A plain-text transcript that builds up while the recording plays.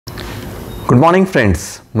Good morning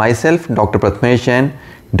friends, myself Dr. Prathmesh Jain,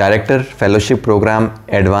 Director Fellowship Program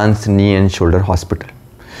Advanced Knee and Shoulder Hospital.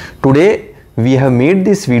 Today we have made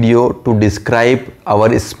this video to describe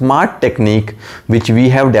our smart technique which we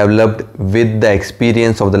have developed with the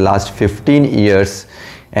experience of the last 15 years,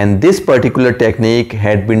 and this particular technique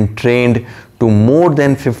had been trained to more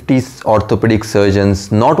than 50 orthopedic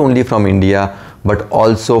surgeons not only from India but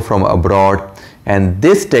also from abroad. And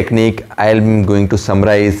this technique I am going to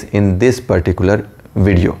summarize in this particular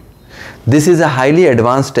video. This is a highly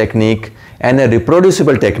advanced technique and a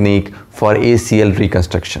reproducible technique for ACL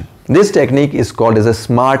reconstruction. This technique is called as a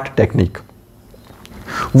SMART technique.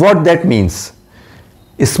 What that means?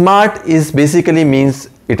 SMART is basically means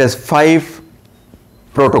it has 5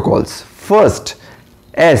 protocols. First,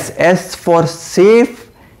 S for safe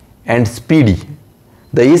and speedy.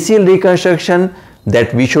 The ACL reconstruction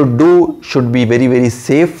that we should do should be very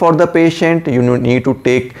safe for the patient. You need to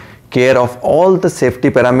take care of all the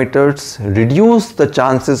safety parameters, reduce the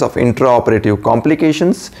chances of intraoperative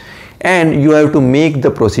complications, and you have to make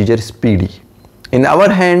the procedure speedy. In our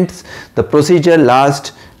hands, the procedure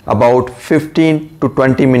lasts about 15 to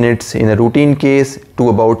 20 minutes in a routine case to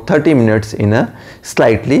about 30 minutes in a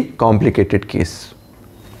slightly complicated case.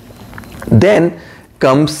 Then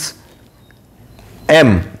comes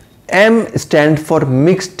M. M stands for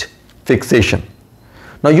mixed fixation.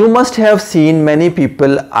 Now you must have seen many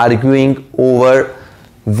people arguing over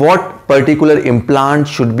what particular implant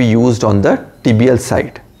should be used on the tibial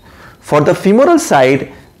side. For the femoral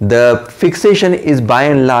side, the fixation is by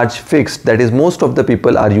and large fixed. That is, most of the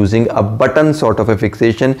people are using a button sort of a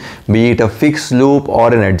fixation, be it a fixed loop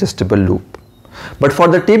or an adjustable loop. But for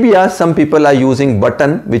the tibia, some people are using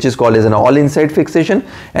button, which is called as an all inside fixation,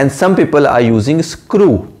 and some people are using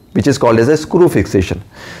screw, which is called as a screw fixation.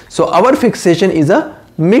 So our fixation is a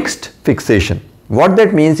mixed fixation. What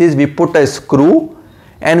that means is we put a screw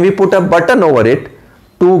and we put a button over it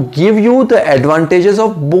to give you the advantages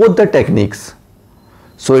of both the techniques.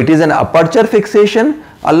 So it is an aperture fixation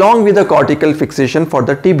along with a cortical fixation for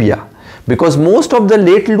the tibia, because most of the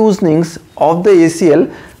late loosenings of the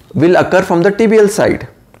ACL will occur from the tibial side.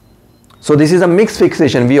 So this is a mixed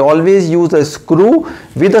fixation. We always use a screw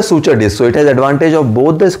with a suture disc. So it has advantage of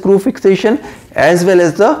both the screw fixation as well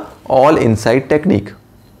as the all inside technique.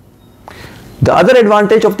 The other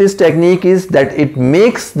advantage of this technique is that it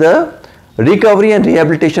makes the recovery and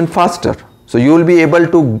rehabilitation faster. So you will be able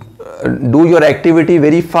to do your activity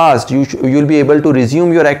very fast. You will be able to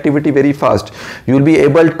resume your activity very fast. You will be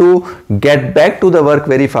able to get back to the work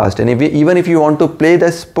very fast. And even if you want to play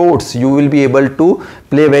the sports, you will be able to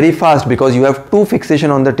play very fast because you have 2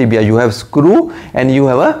 fixation on the tibia. You have screw and you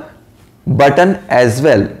have a button as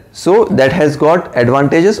well. So that has got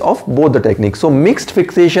advantages of both the techniques. So mixed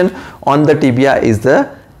fixation on the tibia is the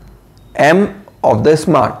M of the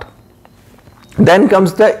SMART. Then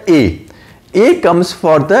comes the A. A comes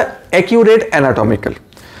for the accurate anatomical.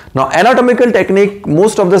 Now anatomical technique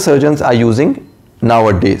most of the surgeons are using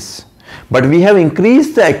nowadays, but we have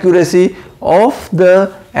increased the accuracy of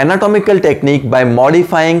the anatomical technique by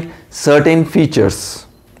modifying certain features,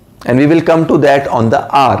 and we will come to that on the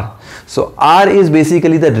R. So R is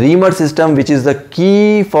basically the Reamer system, which is the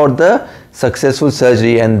key for the successful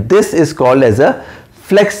surgery, and this is called as a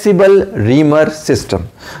flexible Reamer system.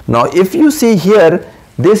 Now if you see here,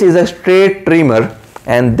 this is a straight Reamer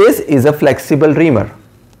and this is a flexible Reamer,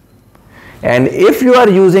 and if you are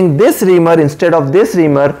using this Reamer instead of this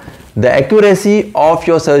Reamer, the accuracy of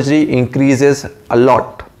your surgery increases a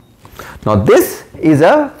lot. Now this is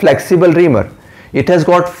a flexible Reamer. It has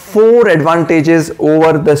got 4 advantages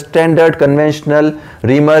over the standard conventional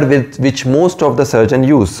Reamer with which most of the surgeons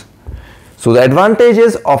use. So the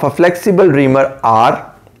advantages of a flexible Reamer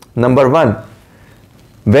are: number 1,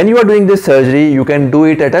 when you are doing this surgery, you can do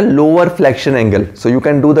it at a lower flexion angle. So you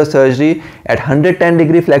can do the surgery at 110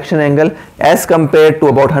 degree flexion angle as compared to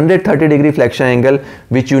about 130 degree flexion angle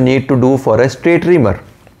which you need to do for a straight Reamer.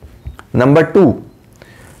 Number 2,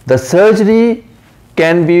 the surgery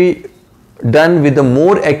can be done with the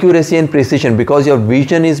more accuracy and precision because your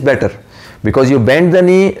vision is better. Because you bend the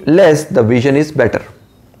knee less, the vision is better.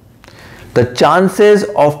 The chances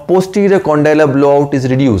of posterior condylar blowout is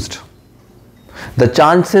reduced. The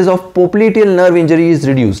chances of popliteal nerve injury is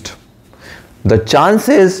reduced. The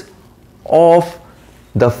chances of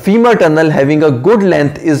the femur tunnel having a good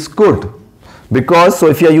length is good, because so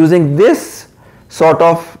if you are using this sort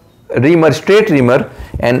of Reamer, straight Reamer,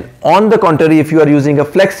 and on the contrary if you are using a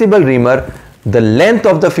flexible Reamer, the length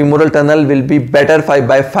of the femoral tunnel will be better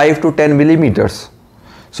by 5 to 10 millimeters.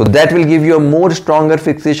 So that will give you a more stronger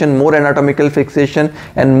fixation, more anatomical fixation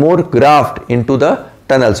and more graft into the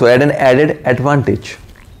tunnel, so add an added advantage.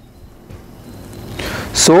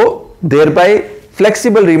 So thereby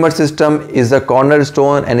flexible Reamer system is the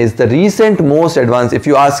cornerstone and is the recent most advanced. If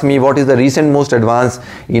you ask me what is the recent most advanced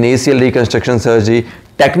in ACL reconstruction surgery,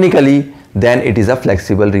 technically, then it is a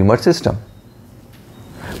flexible Reamer system.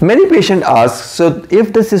 Many patients ask, so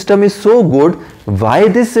if the system is so good, why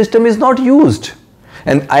this system is not used?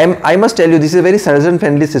 And I must tell you, this is a very surgeon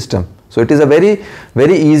friendly system. So it is a very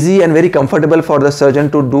easy and very comfortable for the surgeon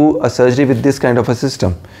to do a surgery with this kind of a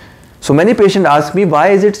system. So many patients ask me, why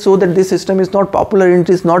is it so that this system is not popular and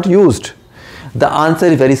it is not used? The answer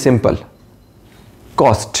is very simple: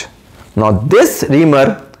 cost. Now this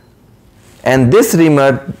Reamer and this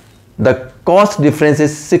Reamer, the cost difference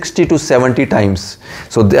is 60 to 70 times.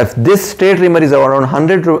 So if this straight Reamer is around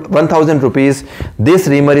 1,000 rupees, this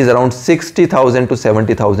Reamer is around 60,000 to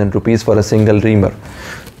 70,000 rupees for a single Reamer.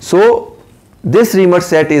 So this Reamer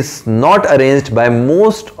set is not arranged by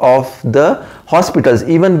most of the hospitals.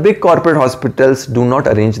 Even big corporate hospitals do not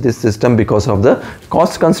arrange this system because of the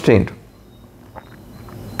cost constraint.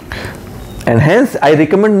 And hence I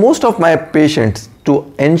recommend most of my patients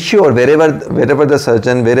to ensure wherever the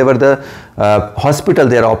surgeon, wherever the hospital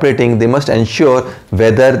they are operating, they must ensure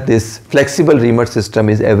whether this flexible Reamer system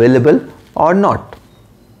is available or not.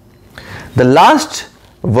 The last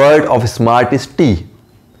word of SMART is T,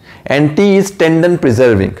 and T is tendon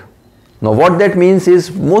preserving. Now what that means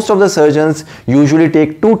is, most of the surgeons usually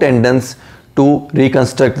take two tendons to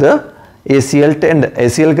reconstruct the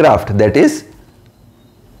ACL graft, that is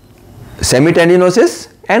semitendinosus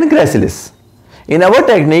and gracilis. In our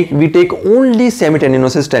technique, we take only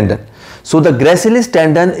semitendinosus tendon. So the gracilis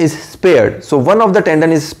tendon is spared. So one of the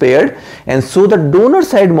tendon is spared, and so the donor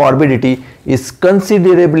side morbidity is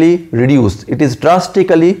considerably reduced. It is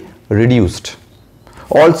drastically reduced.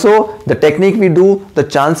 Also, the technique we do, the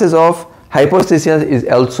chances of hypoesthesia is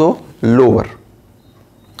also lower.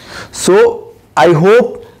 So I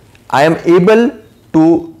hope I am able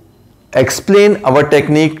to explain our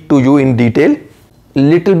technique to you in detail.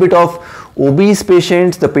 Little bit of obese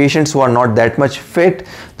patients, the patients who are not that much fit,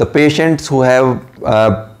 the patients who have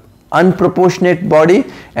unproportionate body,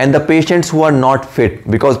 and the patients who are not fit,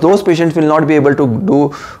 because those patients will not be able to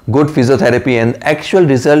do good physiotherapy, and actual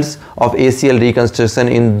results of ACL reconstruction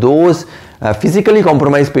in those physically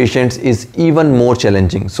compromised patients is even more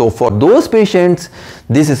challenging. So for those patients,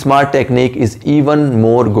 this SMART technique is even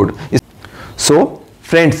more good. So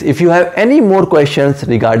friends, if you have any more questions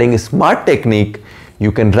regarding SMART technique,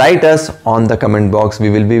 you can write us on the comment box. We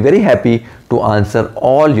will be very happy to answer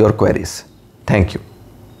all your queries. Thank you.